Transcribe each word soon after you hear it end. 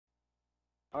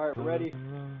Alright, ready?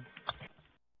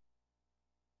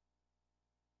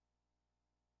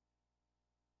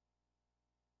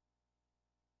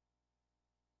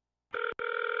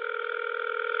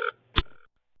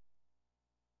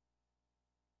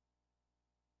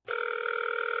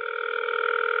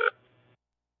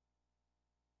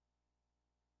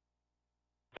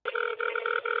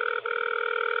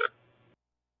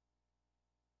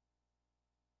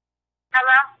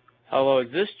 Hello? Hello, is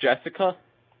this Jessica?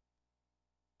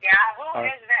 Yeah, who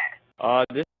is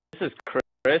this? This is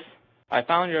Chris. I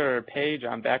found your page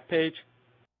on Backpage.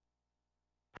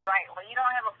 Right, well, you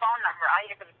don't have a phone number. All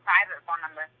you have is a private phone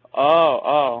number.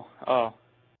 Oh.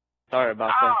 Sorry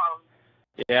about that. Oh.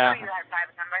 Yeah. So you have a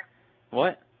private number?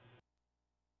 What?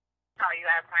 No, you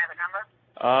have a private number?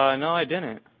 No, I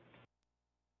didn't.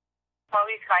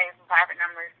 Police call you some private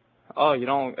numbers. Oh, you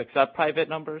don't accept private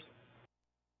numbers?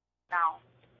 No.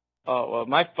 Oh, well,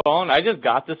 my phone, I just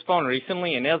got this phone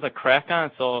recently, and it has a crack on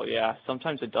it, so, yeah,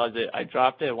 sometimes it does it. I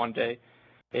dropped it one day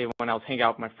when I was hanging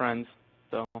out with my friends,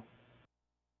 so.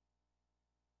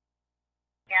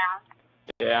 Yeah.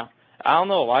 Yeah. I don't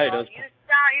know why it does. You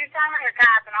sound like a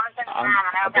cop, and I'm a single mom,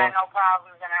 and I've got no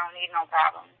problems, and I don't need no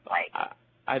problems. Like,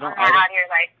 I don't. I'm not out here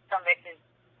like some bitches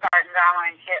starting drama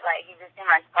and shit. Like, you just seem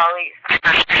like police.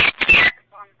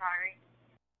 So I'm sorry.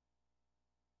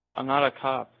 I'm not a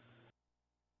cop.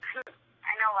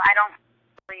 I know, I don't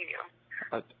believe you.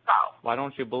 So. Why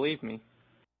don't you believe me?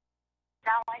 You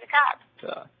sound like a cop.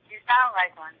 You sound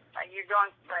like one. Like, you're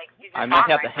doing, like, you just I might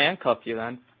have like to handcuff you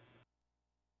then.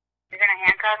 You're going to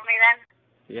handcuff me then?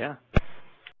 Yeah.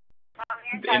 Well,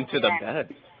 handcuff Into me the then.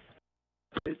 bed.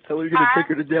 Tell her you're gonna take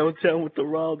her to downtown with the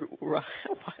wild Handcuff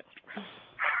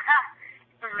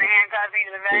me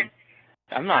to the bed.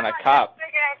 I'm not a cop.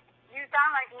 You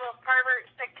sound like a little pervert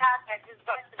sick cop that just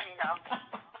busted me, though.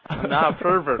 I'm not a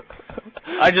pervert.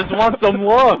 I just want some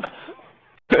love.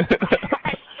 That's good.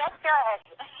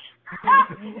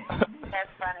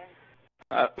 That's funny.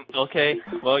 Okay.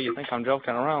 Well, you think I'm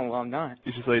joking around? Well, I'm not.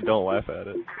 You should say don't laugh at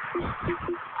it.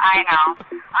 I know.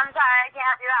 I'm sorry, I can't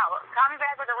help you out. Call me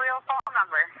back with a real phone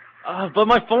number. But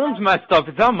my phone's messed up.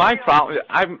 It's not my problem.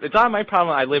 It's not my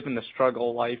problem. I live in the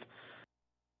struggle life.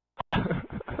 Both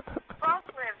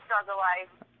live struggle life,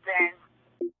 then.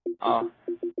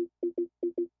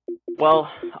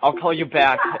 Well, I'll call you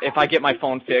back if I get my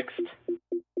phone fixed.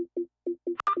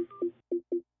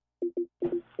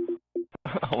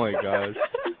 Oh my gosh.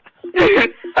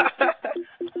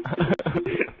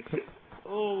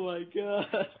 Oh my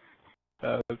god.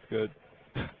 That was good.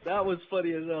 That was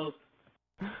funny as hell.